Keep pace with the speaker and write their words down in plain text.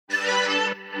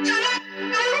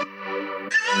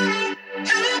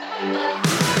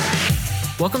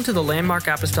Welcome to the Landmark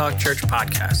Apostolic Church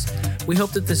podcast. We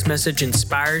hope that this message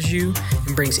inspires you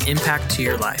and brings impact to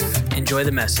your life. Enjoy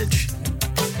the message.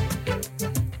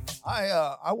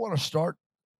 I want to start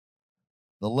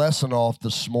the lesson off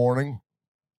this morning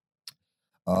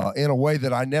in a way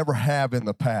that I never have in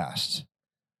the past.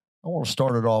 I want to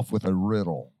start it off with a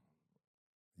riddle.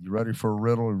 You ready for a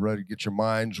riddle? You ready to get your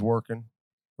minds working?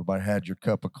 Everybody had your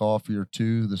cup of coffee or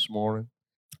two this morning?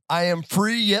 I am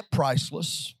free yet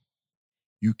priceless.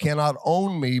 You cannot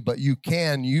own me, but you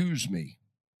can use me.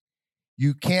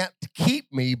 You can't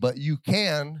keep me, but you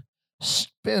can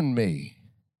spend me.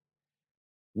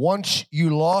 Once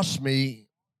you lost me,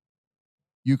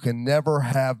 you can never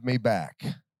have me back.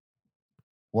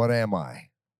 What am I?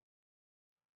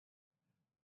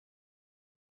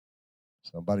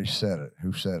 Somebody said it.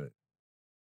 Who said it?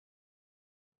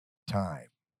 Time.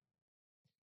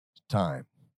 Time.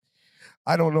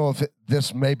 I don't know if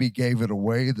this maybe gave it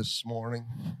away this morning.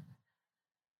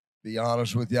 Be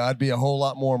honest with you, I'd be a whole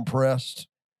lot more impressed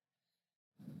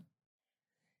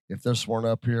if this weren't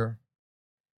up here.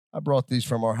 I brought these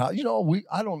from our house.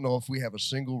 I don't know if we have a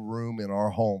single room in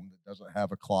our home that doesn't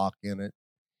have a clock in it.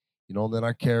 Then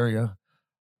I carry a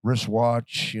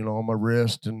wristwatch, on my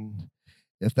wrist, and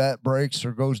if that breaks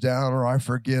or goes down or I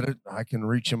forget it, I can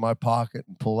reach in my pocket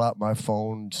and pull out my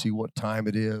phone and see what time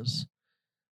it is.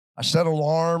 I set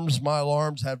alarms. My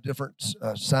alarms have different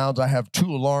sounds. I have 2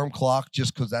 alarm clocks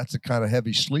just because that's the kind of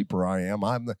heavy sleeper I am.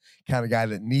 I'm the kind of guy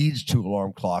that needs 2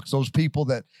 alarm clocks. Those people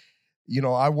that,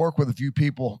 I work with a few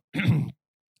people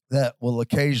that will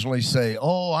occasionally say,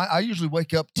 I usually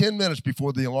wake up 10 minutes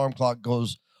before the alarm clock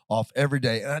goes off every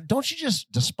day. And don't you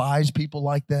just despise people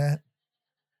like that?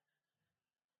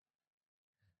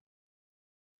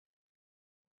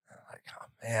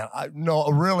 Man,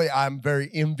 I'm very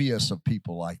envious of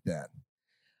people like that.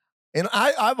 And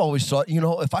I've always thought,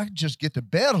 if I could just get to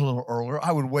bed a little earlier,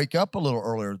 I would wake up a little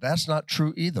earlier. That's not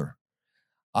true either.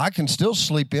 I can still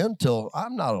sleep in till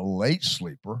I'm not a late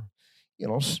sleeper,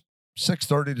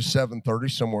 6:30 to 7:30,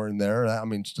 somewhere in there. I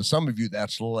mean, to some of you,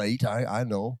 that's late, I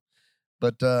know.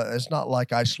 But it's not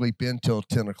like I sleep in till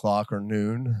 10 o'clock or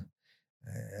noon.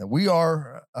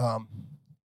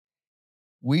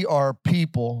 We are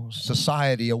people,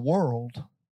 society, a world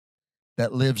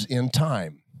that lives in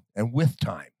time and with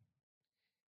time.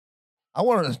 I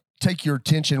want to take your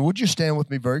attention. Would you stand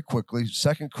with me very quickly?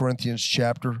 2 Corinthians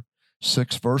chapter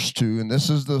 6, verse 2. And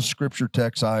this is the scripture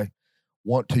text I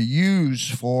want to use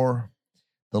for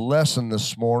the lesson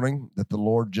this morning that the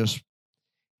Lord just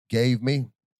gave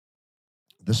me.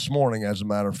 This morning, as a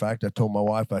matter of fact, I told my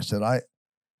wife, I said,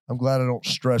 I'm glad I don't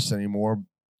stress anymore.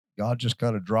 God just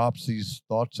kind of drops these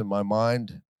thoughts in my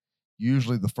mind.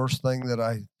 Usually the first thing that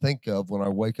I think of when I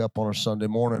wake up on a Sunday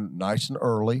morning, nice and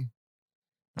early.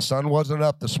 The sun wasn't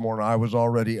up this morning. I was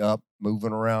already up,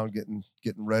 moving around,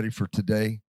 getting ready for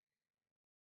today.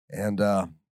 And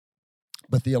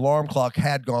but the alarm clock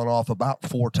had gone off about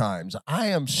 4 times. I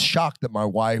am shocked that my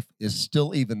wife is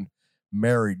still even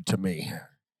married to me,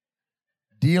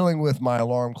 dealing with my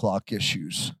alarm clock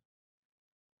issues.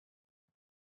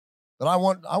 But I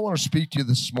want to speak to you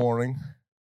this morning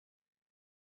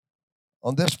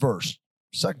on this verse,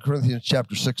 2 Corinthians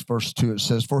chapter 6, verse 2. It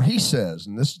says, "For he says,"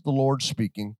 and this is the Lord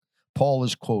speaking, Paul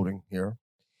is quoting here,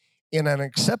 "In an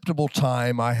acceptable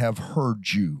time I have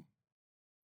heard you,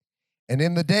 and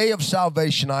in the day of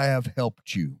salvation I have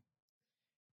helped you.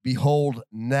 Behold,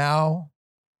 now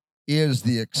is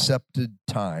the accepted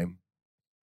time.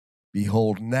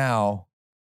 Behold, now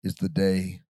is the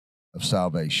day of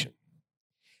salvation."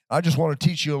 I just want to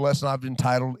teach you a lesson I've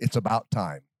entitled, "It's About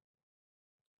Time."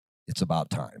 It's about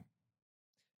time.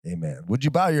 Amen. Would you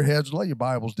bow your heads, lay your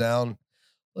Bibles down?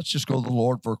 Let's just go to the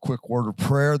Lord for a quick word of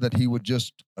prayer that he would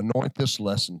just anoint this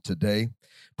lesson today.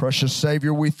 Precious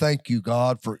Savior, we thank you,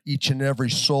 God, for each and every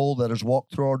soul that has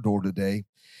walked through our door today.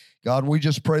 God, we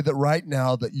just pray that right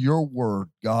now that your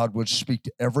word, God, would speak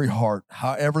to every heart,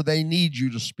 however they need you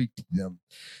to speak to them.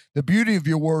 The beauty of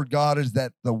your word, God, is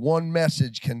that the one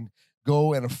message can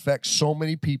go and affect so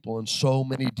many people in so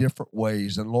many different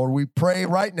ways. And Lord, we pray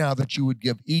right now that you would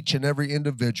give each and every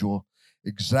individual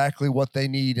exactly what they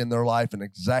need in their life and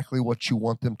exactly what you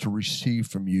want them to receive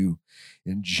from you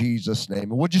in Jesus' name.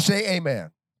 And would you say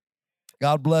amen?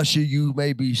 God bless you. You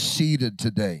may be seated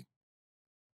today.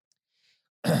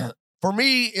 For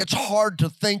me, it's hard to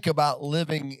think about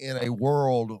living in a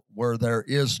world where there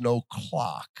is no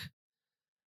clock.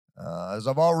 As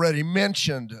I've already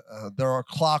mentioned, there are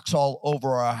clocks all over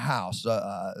our house.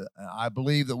 I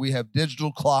believe that we have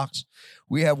digital clocks,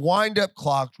 we have wind-up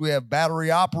clocks, we have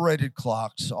battery-operated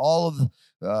clocks. All of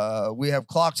We have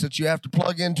clocks that you have to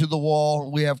plug into the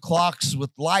wall. We have clocks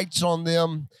with lights on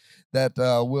them that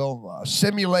will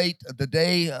simulate the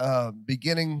day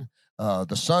beginning,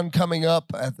 the sun coming up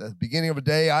at the beginning of a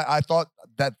day. I thought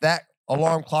that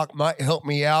alarm clock might help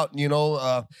me out,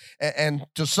 and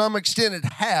to some extent it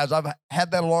has. I've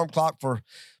had that alarm clock for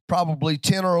probably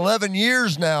 10 or 11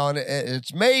 years now, and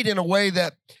it's made in a way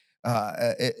that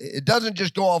it doesn't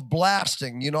just go off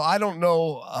blasting. I don't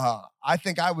know. I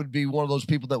think I would be one of those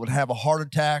people that would have a heart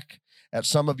attack at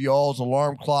some of y'all's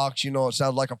alarm clocks. It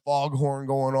sounds like a foghorn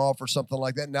going off or something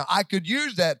like that. Now, I could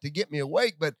use that to get me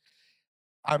awake, but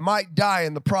I might die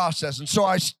in the process. And so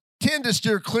I tend to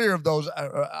steer clear of those.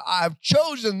 I've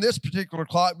chosen this particular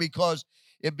clock because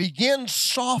it begins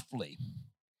softly.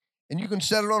 And you can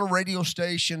set it on a radio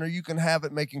station, or you can have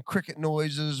it making cricket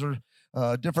noises or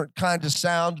different kinds of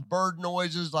sounds, bird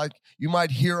noises like you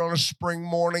might hear on a spring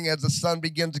morning as the sun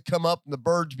begins to come up and the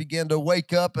birds begin to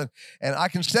wake up. And I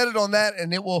can set it on that,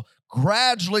 and it will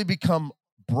gradually become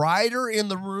brighter in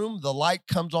the room. The light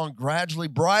comes on gradually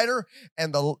brighter,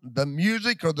 and the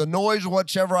music or the noise or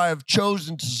whichever I have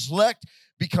chosen to select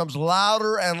becomes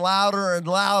louder and louder and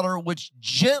louder, which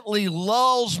gently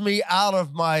lulls me out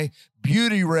of my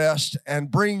beauty rest and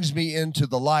brings me into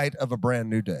the light of a brand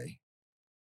new day.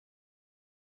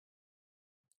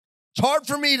 It's hard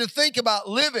for me to think about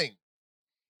living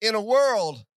in a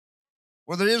world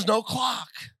where there is no clock,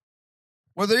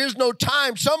 where there is no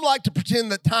time. Some like to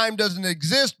pretend that time doesn't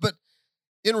exist, but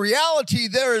in reality,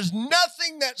 there is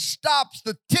nothing that stops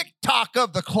the tick-tock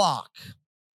of the clock.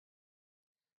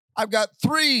 I've got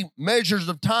 3 measures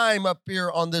of time up here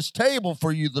on this table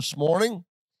for you this morning.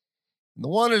 And the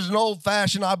one is an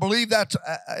old-fashioned, I believe that's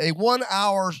a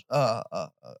 1-hour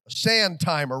sand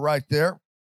timer right there.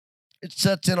 It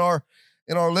sets in our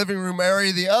living room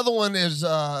area. The other one is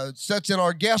sets in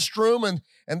our guest room, and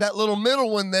that little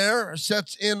middle one there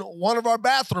sets in one of our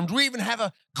bathrooms. We even have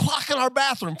a clock in our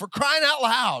bathroom, for crying out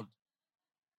loud.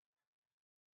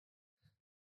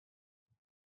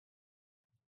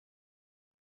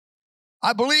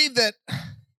 I believe that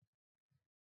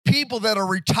people that are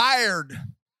retired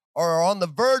or are on the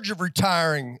verge of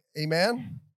retiring,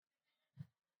 amen?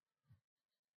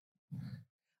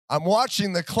 I'm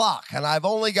watching the clock, and I've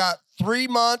only got 3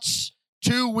 months,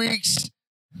 2 weeks,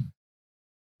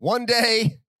 1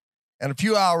 day, and a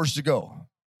few hours to go.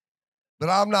 But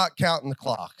I'm not counting the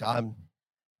clock. I'm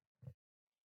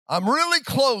really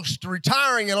close to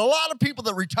retiring, and a lot of people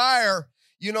that retire,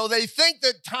 they think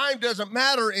that time doesn't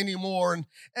matter anymore,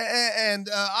 and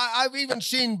I've even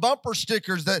seen bumper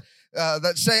stickers that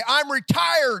say, "I'm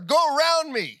retired, go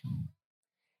around me."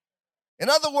 In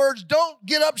other words, don't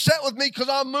get upset with me because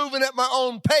I'm moving at my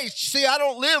own pace. See, I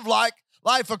don't live like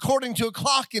life according to a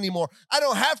clock anymore. I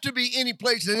don't have to be any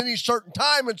place at any certain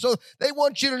time, and so they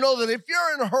want you to know that if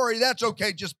you're in a hurry, that's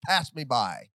okay, just pass me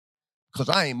by because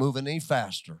I ain't moving any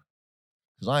faster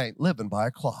because I ain't living by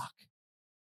a clock.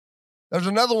 There's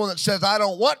another one that says, "I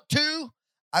don't want to,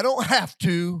 I don't have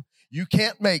to, you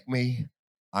can't make me,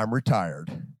 I'm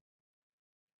retired."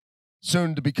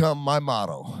 Soon to become my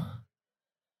motto.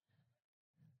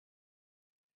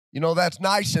 That's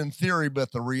nice in theory,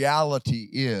 but the reality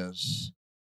is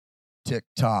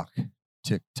tick-tock,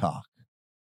 tick-tock.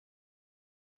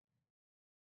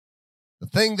 The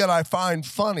thing that I find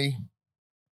funny,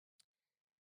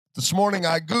 this morning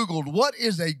I Googled, what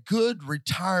is a good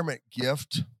retirement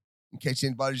gift, in case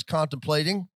anybody's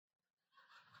contemplating.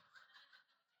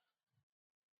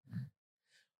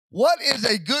 What is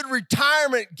a good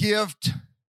retirement gift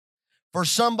for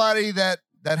somebody that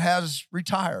has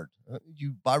retired?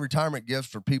 You buy retirement gifts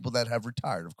for people that have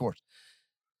retired, of course.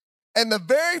 And the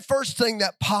very first thing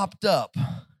that popped up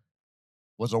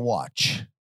was a watch.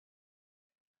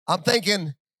 I'm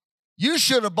thinking, you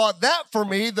should have bought that for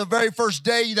me the very first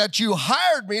day that you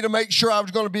hired me to make sure I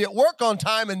was going to be at work on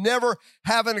time and never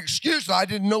have an excuse. I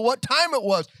didn't know what time it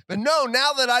was. But no,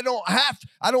 now that I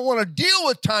don't want to deal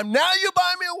with time, now you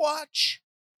buy me a watch.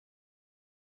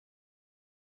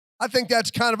 I think that's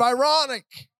kind of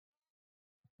ironic.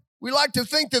 We like to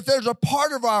think that there's a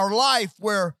part of our life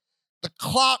where the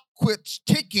clock quits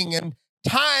ticking and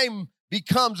time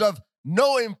becomes of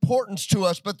no importance to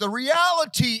us. But the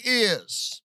reality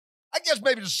is, I guess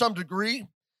maybe to some degree,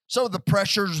 some of the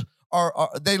pressures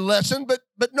they lessen, but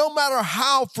no matter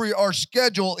how free our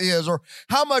schedule is or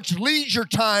how much leisure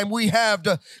time we have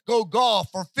to go golf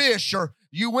or fish, or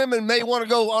you women may want to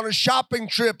go on a shopping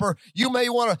trip, or you may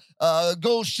want to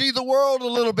go see the world a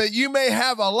little bit. You may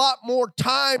have a lot more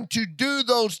time to do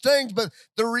those things, but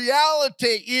the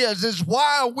reality is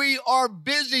while we are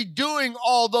busy doing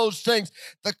all those things,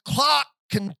 the clock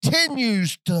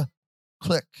continues to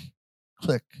click,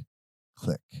 click,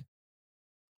 click.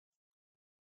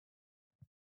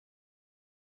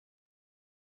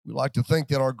 We like to think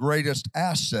that our greatest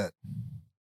asset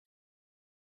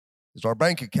is our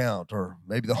bank account, or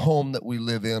maybe the home that we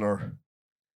live in, or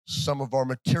some of our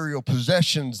material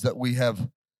possessions that we have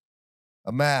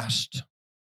amassed.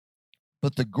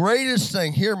 But the greatest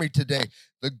thing, hear me today,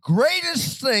 the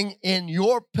greatest thing in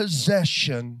your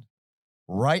possession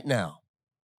right now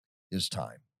is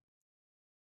time.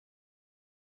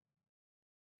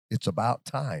 It's about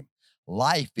time.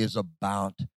 Life is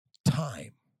about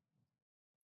time.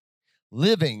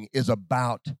 Living is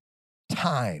about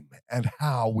time and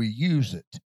how we use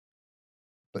it.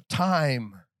 But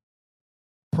time,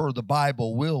 per the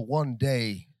Bible, will one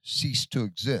day cease to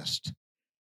exist.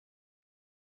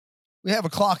 We have a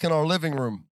clock in our living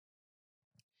room.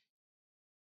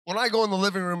 When I go in the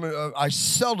living room, I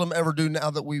seldom ever do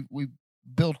now that we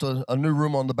built a new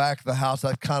room on the back of the house.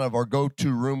 That's kind of our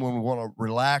go-to room when we want to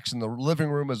relax. And the living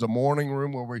room is a morning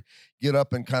room where we get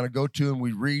up and kind of go to and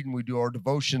we read and we do our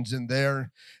devotions in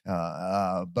there.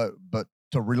 But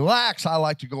to relax, I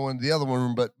like to go into the other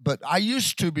room. But I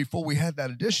used to, before we had that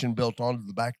addition built onto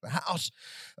the back of the house,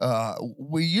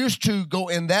 we used to go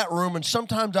in that room, and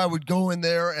sometimes I would go in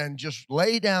there and just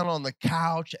lay down on the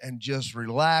couch and just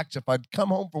relax. If I'd come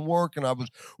home from work and I was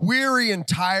weary and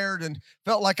tired and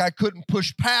felt like I couldn't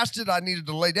push past it, I needed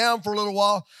to lay down for a little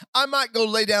while, I might go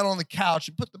lay down on the couch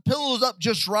and put the pillows up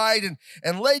just right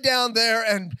and lay down there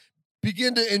and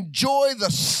begin to enjoy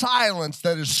the silence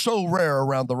that is so rare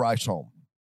around the Rice home.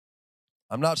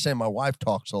 I'm not saying my wife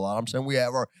talks a lot. I'm saying we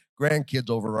have our grandkids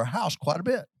over at our house quite a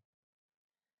bit.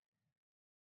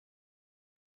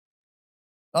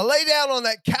 I lay down on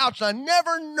that couch, and I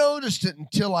never noticed it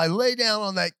until I lay down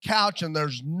on that couch and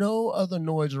there's no other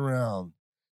noise around,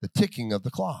 the ticking of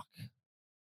the clock.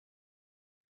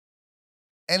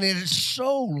 And it is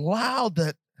so loud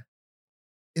that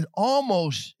it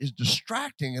almost is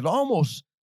distracting. It almost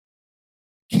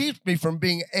keeps me from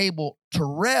being able to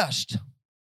rest.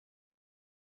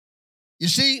 You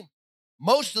see,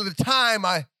 most of the time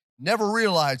I never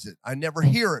realize it. I never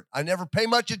hear it. I never pay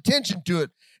much attention to it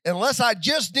unless I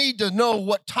just need to know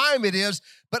what time it is.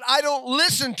 But I don't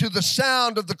listen to the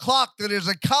sound of the clock that is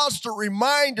a constant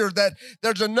reminder that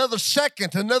there's another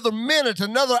second, another minute,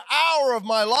 another hour of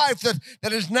my life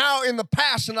that is now in the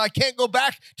past, and I can't go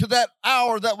back to that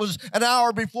hour that was an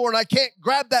hour before, and I can't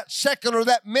grab that second or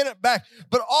that minute back.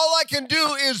 But all I can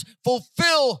do is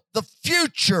fulfill the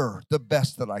future the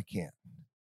best that I can.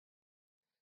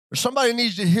 Somebody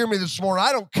needs to hear me this morning.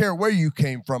 I don't care where you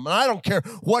came from, and I don't care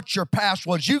what your past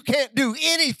was. You can't do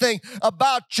anything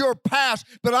about your past,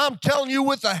 but I'm telling you,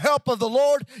 with the help of the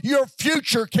Lord, your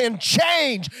future can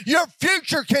change. Your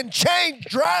future can change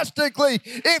drastically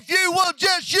if you will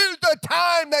just use the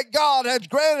time that God has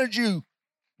granted you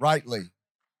rightly.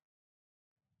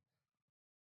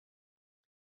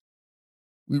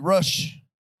 We rush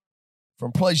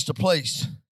from place to place.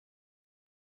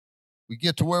 We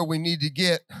get to where we need to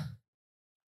get.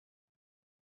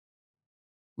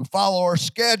 We follow our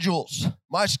schedules.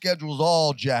 My schedule's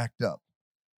all jacked up.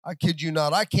 I kid you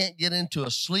not. I can't get into a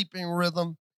sleeping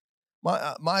rhythm.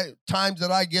 My times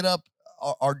that I get up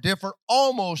are different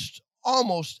almost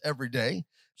every day.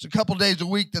 It's a couple days a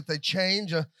week that they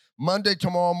change. Monday,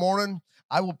 tomorrow morning,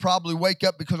 I will probably wake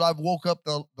up, because I've woke up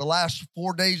the last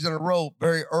 4 days in a row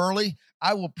very early.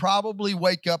 I will probably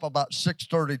wake up about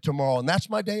 6:30 tomorrow, and that's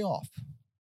my day off.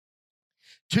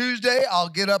 Tuesday, I'll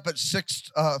get up at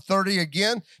 6:30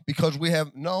 again, because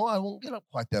I won't get up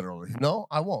quite that early. No,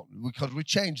 I won't, because we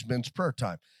changed men's prayer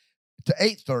time to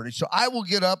 8:30. So I will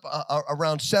get up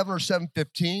around 7 or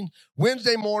 7:15.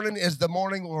 Wednesday morning is the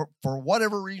morning where, for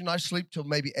whatever reason, I sleep till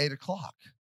maybe 8 o'clock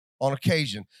on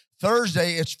occasion.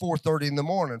 Thursday, it's 4:30 in the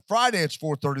morning. Friday, it's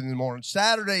 4:30 in the morning.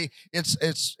 Saturday, it's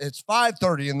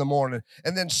 5:30 in the morning.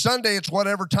 And then Sunday, it's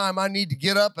whatever time I need to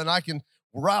get up, and I can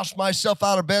rouse myself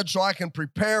out of bed so I can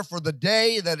prepare for the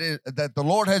day that the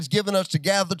Lord has given us to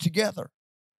gather together.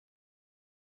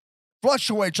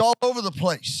 Fluctuates all over the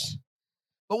place.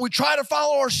 But we try to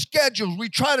follow our schedules. We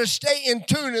try to stay in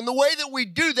tune. And the way that we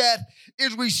do that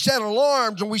is we set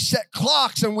alarms and we set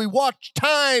clocks and we watch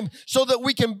time so that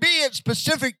we can be at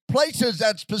specific places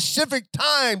at specific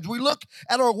times. We look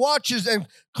at our watches and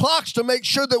clocks to make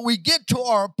sure that we get to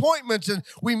our appointments, and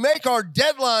we make our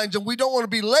deadlines, and we don't want to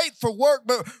be late for work.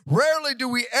 But rarely do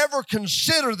we ever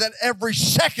consider that every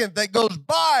second that goes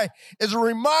by is a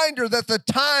reminder that the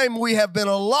time we have been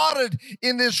allotted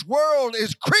in this world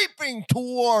is creeping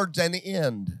towards an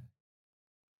end.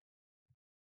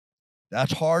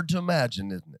 That's hard to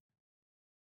imagine, isn't it?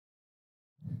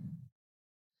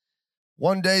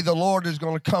 one day the Lord is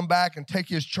going to come back and take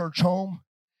his church home.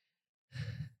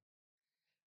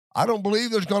 I don't believe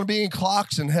there's going to be any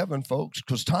clocks in heaven, folks,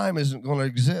 because time isn't going to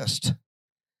exist.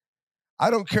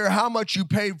 I don't care how much you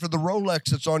paid for the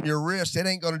Rolex that's on your wrist. It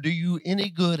ain't going to do you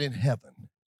any good in heaven.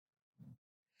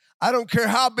 I don't care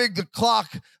how big the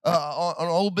clock on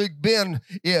old Big Ben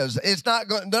is. It's not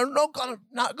going. There's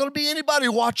not going to be anybody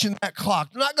watching that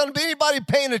clock. There's not going to be anybody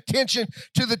paying attention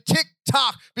to the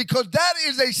tick-tock, because that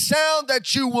is a sound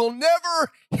that you will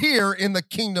never hear in the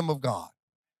kingdom of God.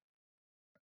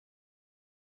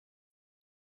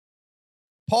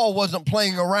 Paul wasn't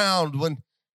playing around when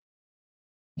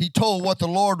he told what the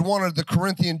Lord wanted the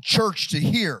Corinthian church to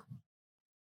hear.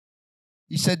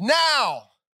 He said, now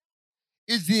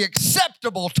is the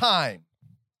acceptable time.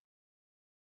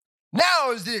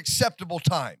 Now is the acceptable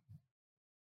time.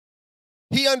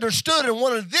 He understood and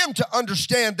wanted them to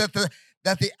understand that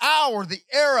the hour, the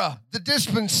era, the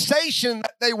dispensation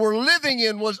that they were living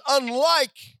in was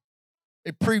unlike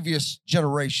a previous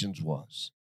generation's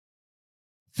was.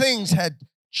 Things had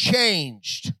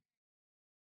changed.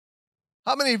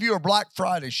 How many of you are Black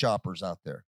Friday shoppers out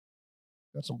there?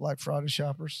 Got some Black Friday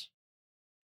shoppers?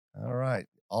 All right.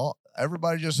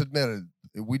 Everybody just admitted.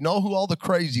 We know who all the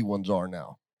crazy ones are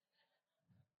now.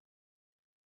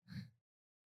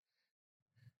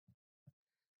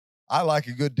 I like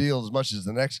a good deal as much as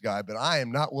the next guy, but I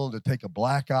am not willing to take a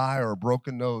black eye or a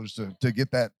broken nose to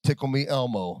get that Tickle Me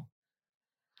Elmo.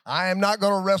 I am not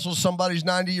going to wrestle somebody's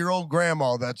 90-year-old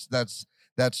grandma. That's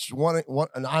one,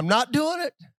 and I'm not doing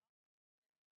it.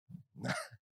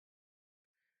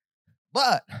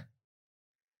 But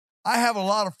I have a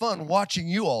lot of fun watching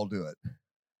you all do it.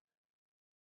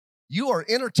 You are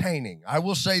entertaining. I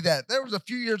will say that. There was a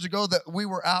few years ago that we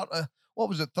were out, what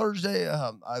was it, Thursday?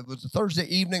 It was a Thursday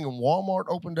evening and Walmart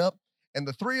opened up. And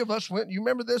the three of us went, you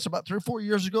remember this, about 3 or 4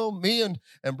 years ago, me and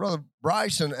Brother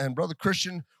Bryce and Brother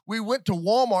Christian, we went to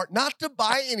Walmart, not to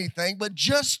buy anything, but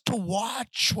just to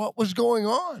watch what was going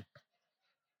on.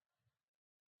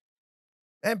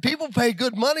 And people pay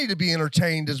good money to be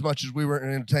entertained as much as we were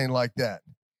entertained like that.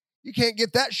 You can't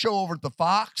get that show over at the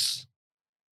Fox.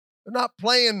 They're not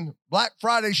playing Black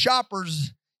Friday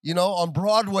shoppers, on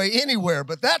Broadway anywhere,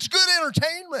 but that's good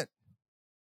entertainment.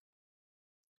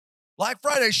 Black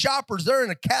Friday shoppers, they're in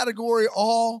a category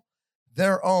all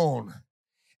their own.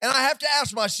 And I have to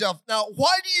ask myself, now,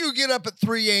 why do you get up at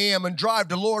 3 a.m. and drive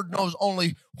to Lord knows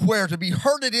only where to be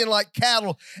herded in like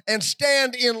cattle and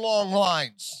stand in long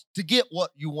lines to get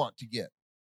what you want to get?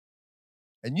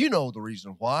 And you know the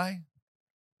reason why.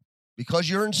 Because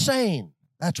you're insane.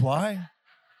 That's why.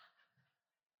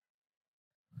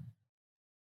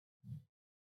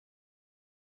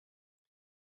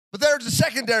 But there's a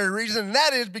secondary reason, and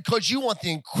that is because you want the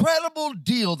incredible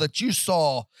deal that you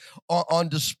saw on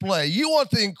display. You want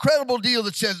the incredible deal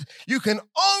that says you can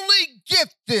only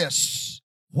get this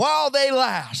while they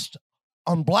last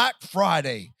on Black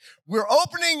Friday. We're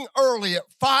opening early at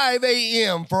 5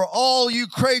 a.m. for all you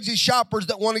crazy shoppers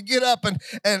that want to get up and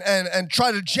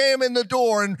try to jam in the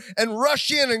door and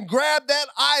rush in and grab that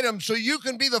item so you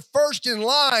can be the first in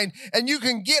line and you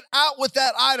can get out with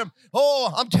that item.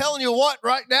 Oh, I'm telling you what,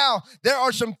 right now, there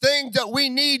are some things that we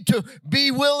need to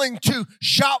be willing to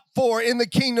shop for in the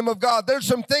kingdom of God. There's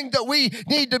some things that we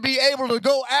need to be able to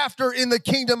go after in the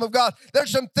kingdom of God.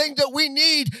 There's some things that we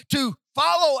need to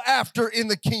follow after in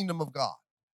the kingdom of God.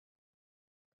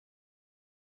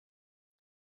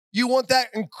 You want that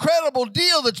incredible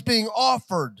deal that's being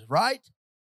offered, right?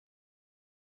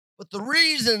 But the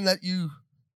reason that you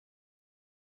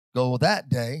go that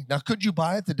day, now could you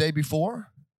buy it the day before?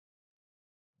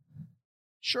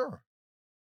 Sure.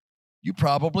 You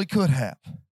probably could have,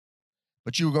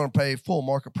 but you were going to pay full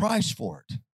market price for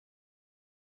it.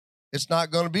 It's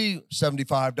not going to be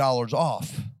 $75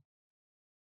 off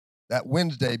that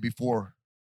Wednesday before,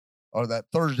 or that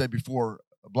Thursday before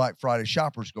Black Friday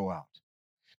shoppers go out.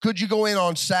 Could you go in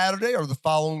on Saturday or the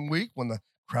following week when the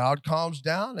crowd calms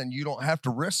down and you don't have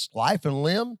to risk life and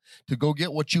limb to go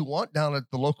get what you want down at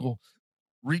the local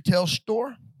retail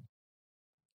store?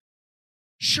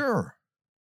 Sure.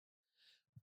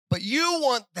 But you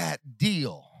want that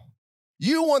deal.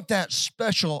 You want that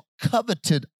special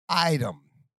coveted item.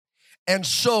 And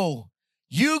so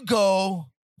you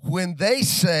go when they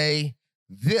say,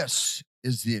 this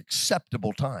is the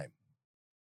acceptable time.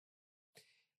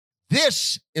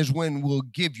 This is when we'll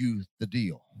give you the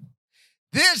deal.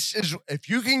 This is, if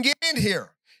you can get in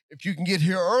here, If you can get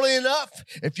here early enough,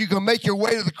 if you can make your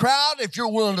way to the crowd, if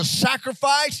you're willing to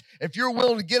sacrifice, if you're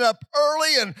willing to get up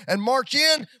early and march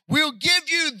in, we'll give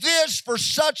you this for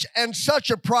such and such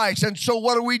a price. And so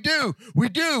what do?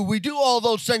 We do all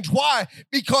those things. Why?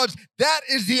 Because that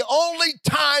is the only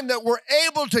time that we're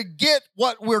able to get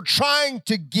what we're trying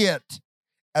to get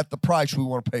at the price we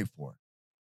want to pay for it.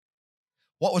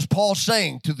 What was Paul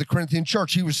saying to the Corinthian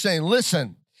church? He was saying,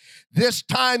 listen, this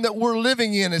time that we're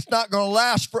living in, it's not going to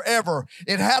last forever.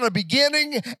 It had a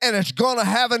beginning and it's going to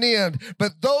have an end.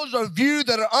 But those of you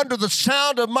that are under the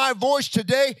sound of my voice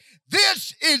today,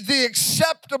 this is the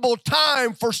acceptable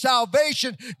time for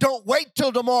salvation. Don't wait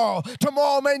till tomorrow.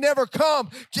 Tomorrow may never come.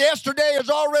 Yesterday is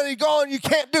already gone. You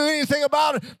can't do anything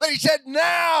about it. But he said,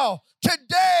 now,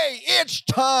 today, it's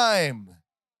time.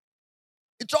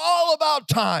 It's all about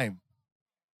time.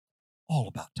 All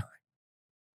about time.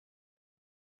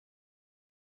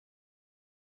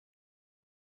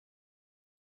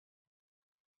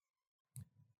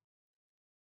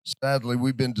 Sadly,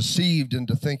 we've been deceived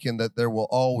into thinking that there will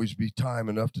always be time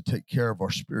enough to take care of our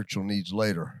spiritual needs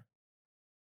later.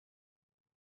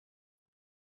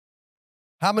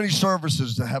 How many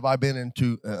services have I been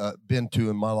to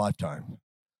in my lifetime?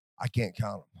 I can't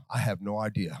count them. I have no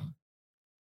idea.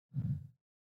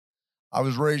 I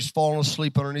was raised falling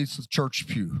asleep underneath the church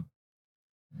pew.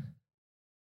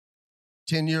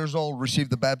 10 years old,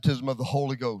 received the baptism of the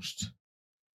Holy Ghost.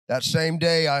 That same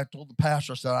day, I told the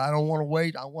pastor, I said, I don't want to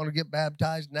wait. I want to get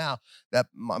baptized now. That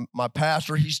my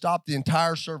pastor, he stopped the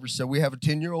entire service, said, we have a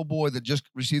 10-year-old boy that just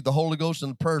received the Holy Ghost in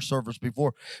the prayer service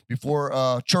before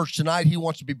church tonight. He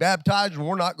wants to be baptized, and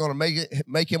we're not going to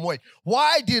make him wait.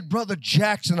 Why did Brother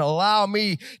Jackson allow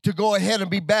me to go ahead and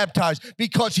be baptized?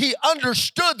 Because he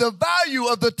understood the value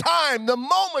of the time, the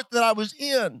moment that I was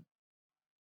in.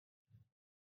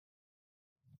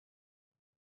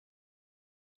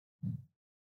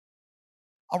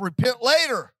 I'll repent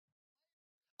later.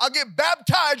 I'll get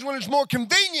baptized when it's more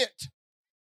convenient.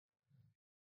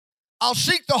 I'll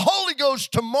seek the Holy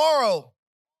Ghost tomorrow.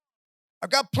 I've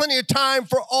got plenty of time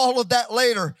for all of that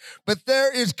later. But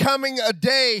there is coming a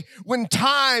day when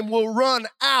time will run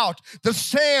out. The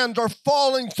sands are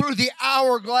falling through the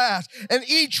hourglass, and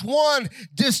each one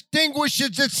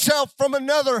distinguishes itself from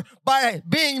another by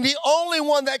being the only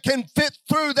one that can fit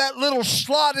through that little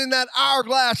slot in that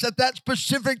hourglass at that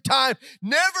specific time,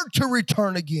 never to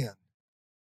return again.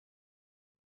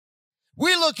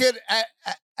 We look at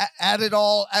it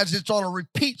all as it's on a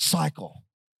repeat cycle.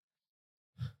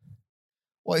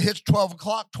 Well, it hits 12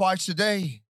 o'clock twice a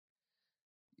day.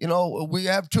 You know, we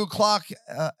have 2 o'clock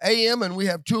a.m. and we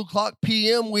have 2 o'clock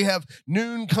p.m. We have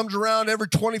noon comes around every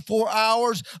 24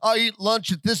 hours. I'll eat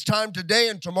lunch at this time today,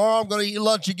 and tomorrow I'm going to eat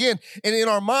lunch again. And in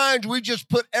our minds, we just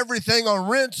put everything on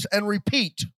rinse and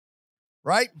repeat,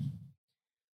 right?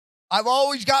 I've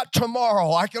always got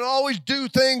tomorrow. I can always do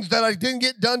things that I didn't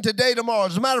get done today tomorrow.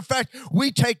 As a matter of fact,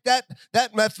 we take that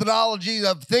methodology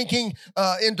of thinking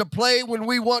into play when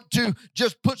we want to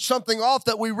just put something off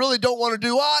that we really don't want to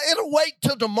do. It'll wait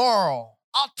till tomorrow.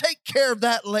 I'll take care of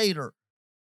that later.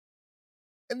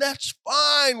 And that's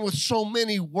fine with so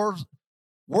many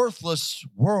worthless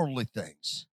worldly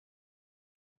things.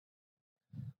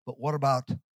 But what about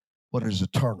what is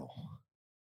eternal?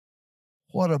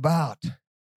 What about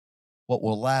what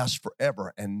will last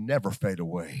forever and never fade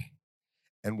away,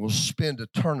 and will spend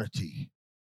eternity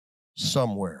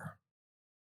somewhere?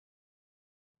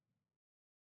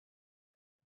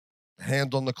 The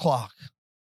hand on the clock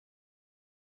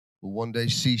will one day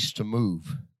cease to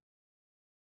move,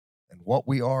 and what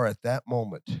we are at that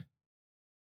moment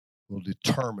will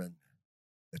determine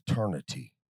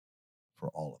eternity for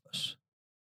all of us.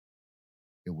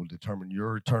 It will determine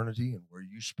your eternity and where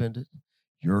you spend it,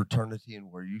 your eternity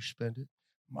and where you spend it,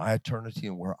 my eternity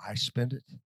and where I spend it.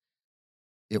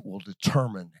 It will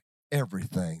determine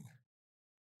everything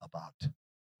about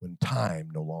when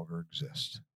time no longer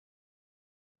exists.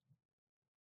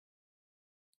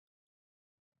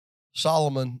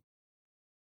 Solomon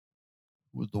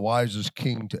was the wisest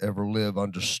king to ever live,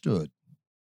 understood.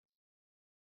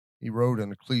 He wrote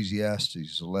in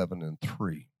Ecclesiastes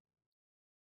 11:3.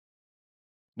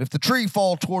 And if the tree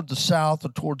fall toward the south or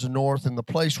towards the north, in the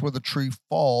place where the tree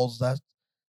falls,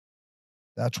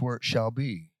 that's where it shall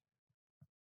be.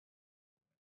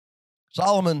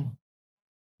 Solomon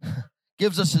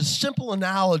gives us a simple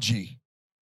analogy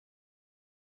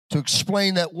to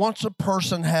explain that once a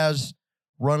person has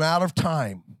run out of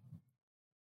time,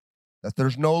 that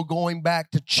there's no going back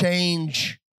to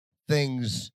change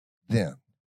things then.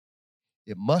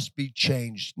 It must be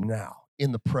changed now,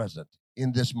 in the present,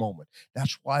 in this moment.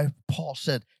 That's why Paul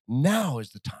said, now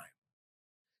is the time.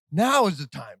 Now is the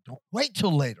time. Don't wait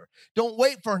till later. Don't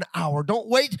wait for an hour. Don't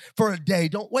wait for a day.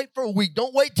 Don't wait for a week.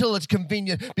 Don't wait till it's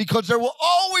convenient, because there will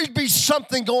always be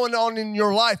something going on in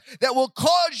your life that will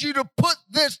cause you to put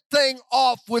this thing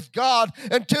off with God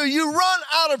until you run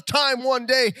out of time one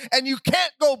day and you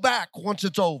can't go back once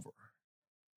it's over.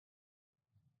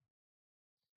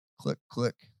 Click,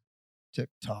 click, tick,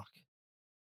 tock.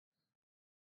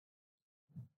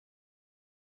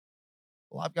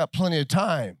 Well, I've got plenty of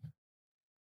time.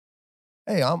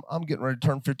 Hey, I'm getting ready to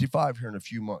turn 55 here in a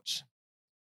few months.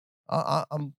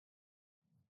 I'm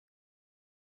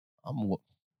well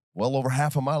over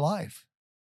half of my life.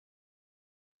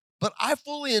 But I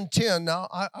fully intend, now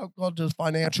I've gone to a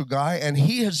financial guy, and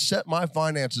he has set my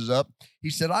finances up. He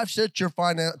said, I've set your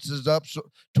finances up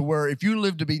to where if you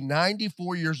live to be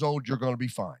 94 years old, you're going to be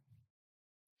fine.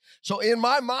 So in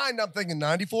my mind, I'm thinking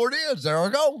 94 it is. There I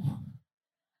go.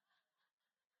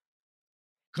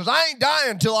 Because I ain't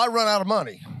dying until I run out of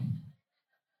money.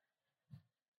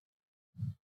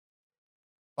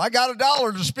 If I got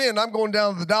 $1 to spend, I'm going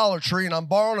down to the Dollar Tree and I'm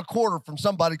borrowing a quarter from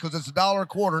somebody because it's $1 a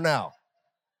quarter now.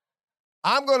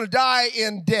 I'm going to die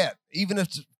in debt, even if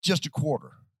it's just a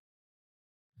quarter.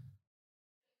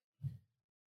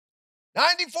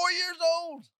 94 years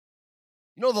old.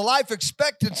 You know, the life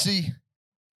expectancy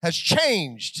has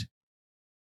changed.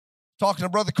 Talking to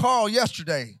Brother Carl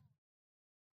yesterday.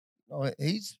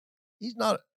 He's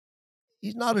not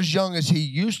as young as he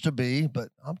used to be, but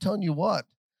I'm telling you what,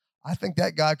 I think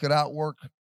that guy could outwork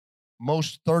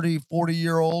most 30,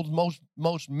 40-year-olds,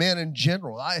 most men in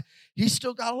general. He's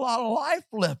still got a lot of life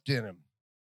left in him.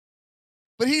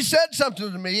 But he said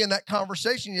something to me in that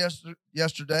conversation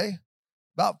yesterday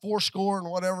about 80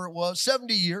 and whatever it was,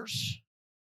 70 years,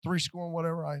 80 and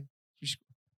whatever. I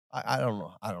don't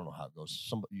know. I don't know how it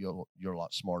goes. You're a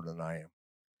lot smarter than I am.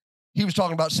 He was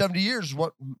talking about 70 years is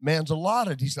what man's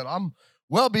allotted. He said, I'm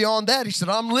well beyond that. He said,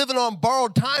 I'm living on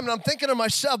borrowed time. And I'm thinking to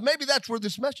myself, maybe that's where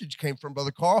this message came from,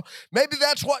 Brother Carl. Maybe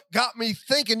that's what got me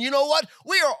thinking, you know what?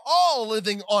 We are all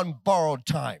living on borrowed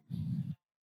time.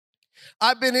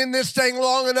 I've been in this thing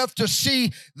long enough to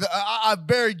see I've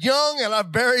buried young and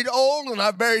I've buried old and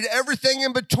I've buried everything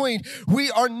in between.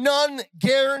 We are none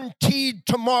guaranteed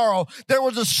tomorrow. There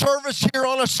was a service here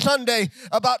on a Sunday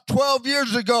about 12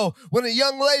 years ago when a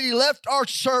young lady left our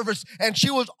service and she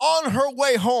was on her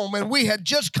way home, and we had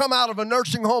just come out of a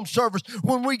nursing home service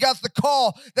when we got the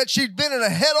call that she'd been in a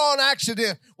head-on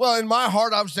accident. Well, in my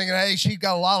heart, I was thinking, hey, she's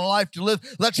got a lot of life to live.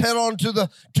 Let's head on to the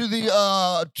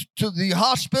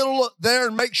hospital there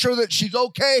and make sure that she's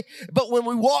okay. But when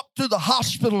we walked through the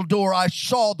hospital door, I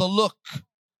saw the look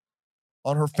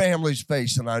on her family's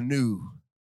face, and I knew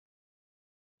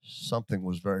something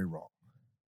was very wrong.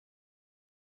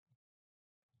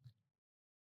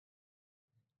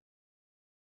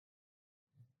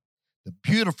 The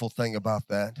beautiful thing about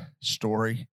that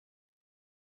story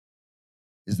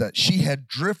is that she had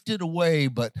drifted away,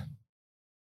 but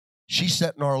she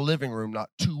sat in our living room not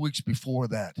 2 weeks before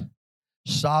that,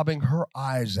 sobbing her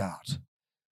eyes out,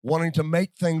 wanting to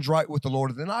make things right with the Lord.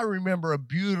 And then I remember a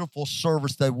beautiful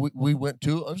service that we went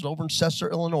to. It was over in Cesar,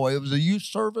 Illinois. It was a youth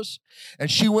service, and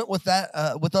she went with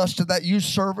us to that youth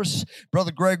service.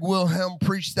 Brother Greg Wilhelm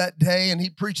preached that day, and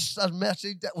he preached a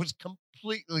message that was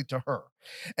completely to her.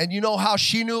 And you know how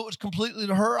she knew it was completely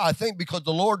to her? I think because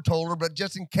the Lord told her, but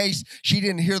just in case she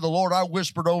didn't hear the Lord, I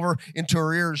whispered over into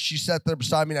her ears. She sat there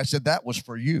beside me, and I said, that was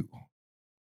for you.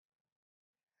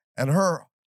 And her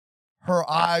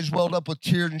eyes welled up with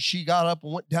tears, and she got up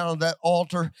and went down to that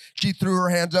altar. She threw her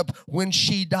hands up. When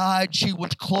she died, she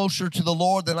was closer to the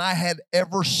Lord than I had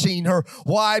ever seen her.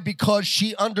 Why? Because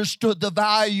she understood the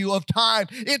value of time.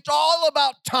 It's all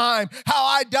about time. How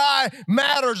I die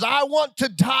matters. I want to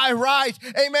die right.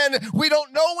 Amen. We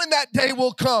don't know when that day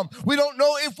will come. We don't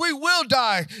know if we will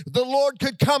die. The Lord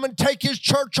could come and take his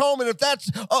church home, and if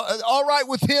that's all right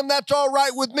with him, that's all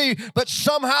right with me. But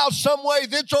somehow, some way,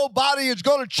 this old body is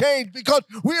going to change, because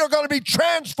we are going to be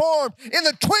transformed in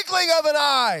the twinkling of an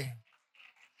eye.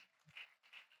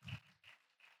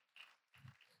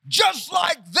 Just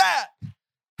like that.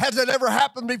 Has it ever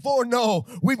happened before? No.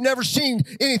 We've never seen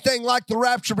anything like the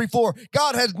rapture before.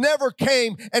 God has never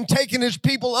came and taken his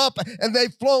people up and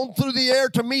they've flown through the air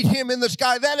to meet him in the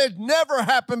sky. That has never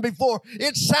happened before.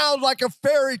 It sounds like a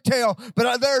fairy tale,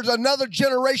 but there's another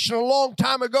generation a long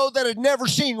time ago that had never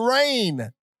seen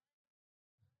rain.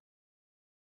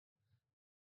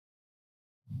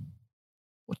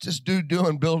 What's this dude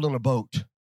doing building a boat?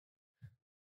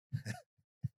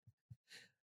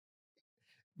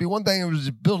 Be one thing if he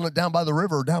was building it down by the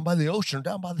river, down by the ocean,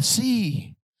 down by the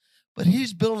sea. But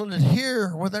he's building it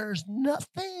here where there's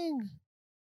nothing.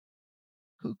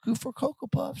 Cuckoo for Cocoa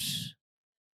Puffs.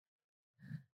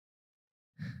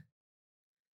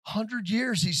 100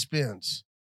 years he spends.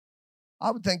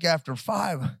 I would think after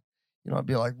 5, I'd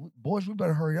be like, boys, we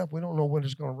better hurry up. We don't know when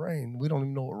it's going to rain. We don't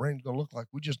even know what rain's going to look like.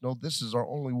 We just know this is our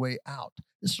only way out.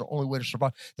 This is our only way to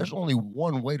survive. There's only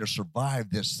one way to survive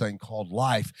this thing called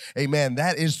life. Amen.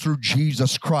 That is through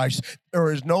Jesus Christ.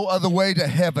 There is no other way to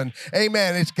heaven.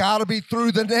 Amen. It's got to be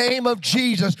through the name of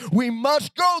Jesus. We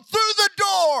must go through the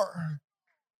door.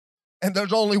 And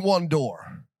there's only one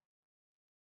door.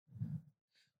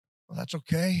 Well, that's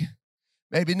okay.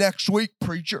 Maybe next week,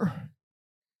 preacher.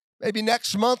 Maybe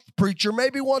next month, preacher.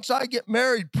 Maybe once I get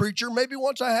married, preacher. Maybe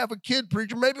once I have a kid,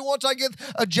 preacher. Maybe once I get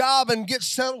a job and get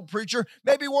settled, preacher.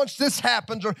 Maybe once this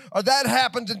happens or that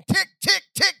happens, and tick, tick,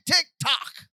 tick, tick,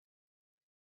 tock.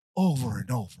 Over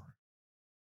and over.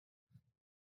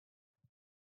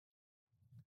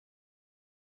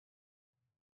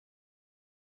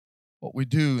 What we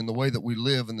do and the way that we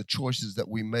live and the choices that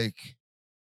we make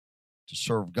to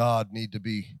serve God need to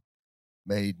be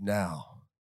made now.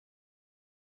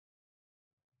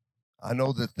 I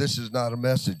know that this is not a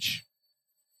message.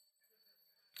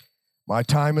 My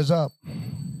time is up.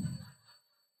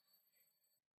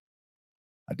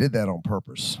 I did that on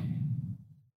purpose.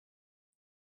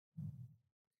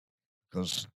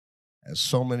 Because as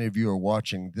so many of you are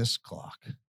watching this clock,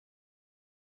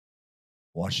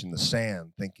 watching the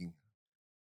sand, thinking,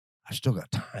 I still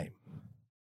got time.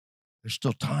 There's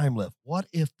still time left. What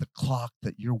if the clock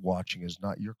that you're watching is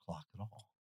not your clock at all?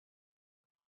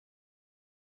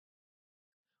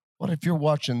 What if you're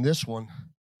watching this one,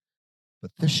 but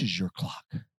this is your clock?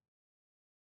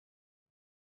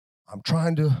 I'm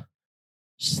trying to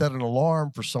set an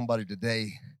alarm for somebody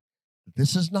today.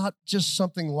 This is not just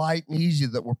something light and easy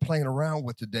that we're playing around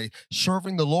with today.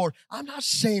 Serving the Lord. I'm not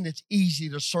saying it's easy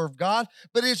to serve God,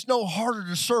 but it's no harder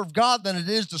to serve God than it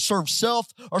is to serve self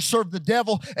or serve the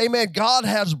devil. Amen. God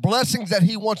has blessings that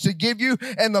he wants to give you,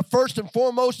 and the first and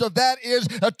foremost of that is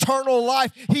eternal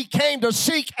life. He came to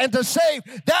seek and to save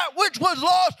that which was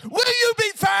lost. Will you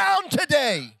be found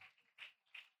today?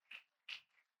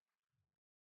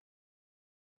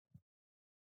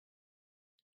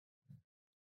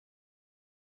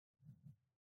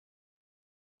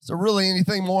 Is there really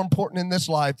anything more important in this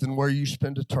life than where you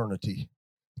spend eternity?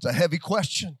 It's a heavy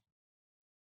question.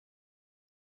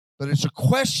 But it's a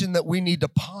question that we need to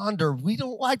ponder. We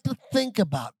don't like to think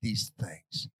about these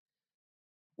things.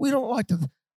 We don't like to,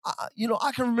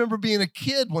 I can remember being a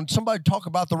kid when somebody talk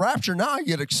about the rapture. Now I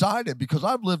get excited because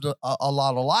I've lived a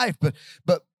lot of life.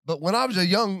 But when I was a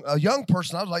young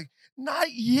person, I was like, not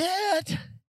yet.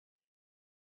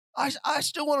 I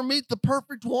still want to meet the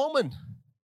perfect woman.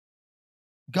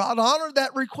 God honored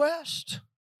that request.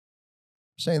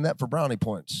 I'm saying that for brownie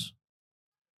points.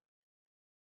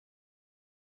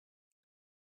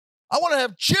 I want to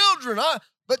have children.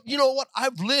 But you know what?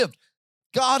 I've lived.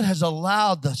 God has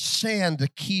allowed the sand to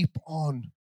keep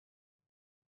on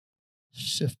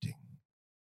sifting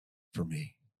for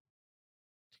me,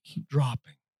 to keep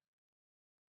dropping.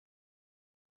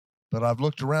 But I've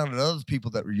looked around at other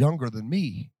people that were younger than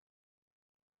me.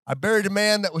 I buried a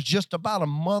man that was just about a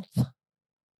month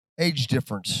age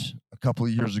difference a couple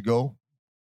of years ago.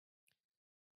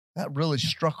 That really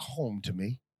struck home to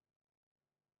me.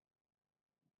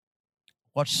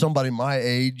 Watched somebody my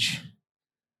age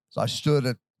as I stood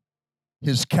at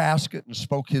his casket and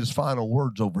spoke his final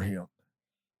words over him.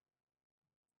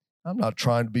 I'm not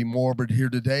trying to be morbid here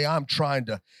today. I'm trying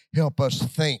to help us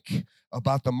think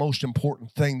about the most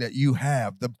important thing that you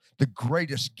have, the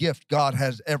greatest gift God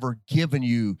has ever given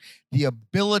you, the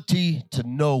ability to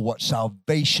know what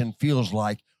salvation feels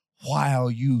like while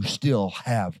you still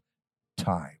have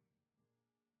time.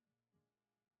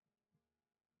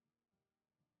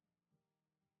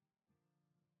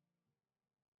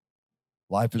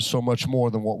 Life is so much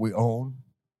more than what we own,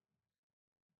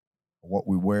 or what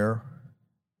we wear,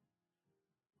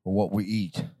 or what we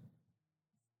eat.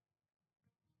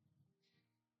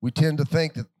 We tend to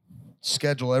think that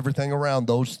schedule everything around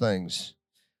those things.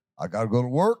 I got to go to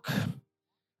work.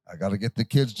 I got to get the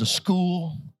kids to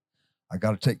school. I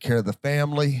got to take care of the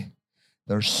family.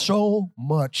 There's so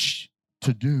much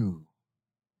to do.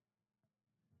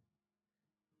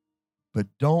 But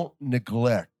don't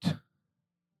neglect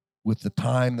with the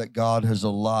time that God has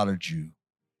allotted you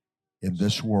in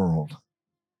this world.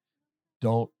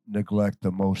 Don't neglect the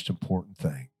most important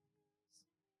thing.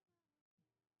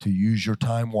 To use your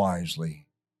time wisely,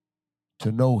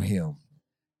 to know him,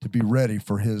 to be ready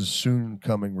for his soon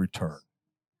coming return.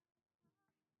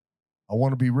 I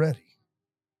want to be ready.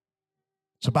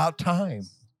 It's about time.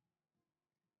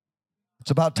 It's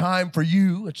about time for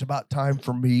you. It's about time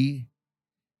for me.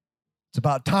 It's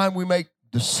about time we make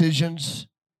decisions.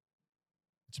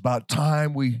 It's about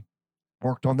time we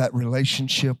worked on that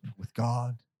relationship with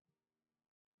God.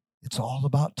 It's all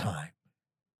about time.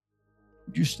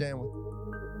 Would you stand with me?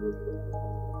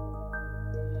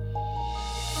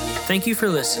 Thank you for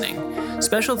listening.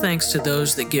 Special thanks to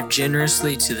those that give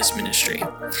generously to this ministry.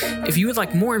 If you would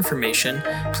like more information,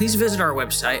 please visit our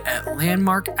website at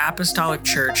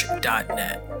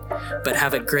landmarkapostolicchurch.net. But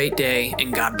have a great day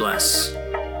and God bless.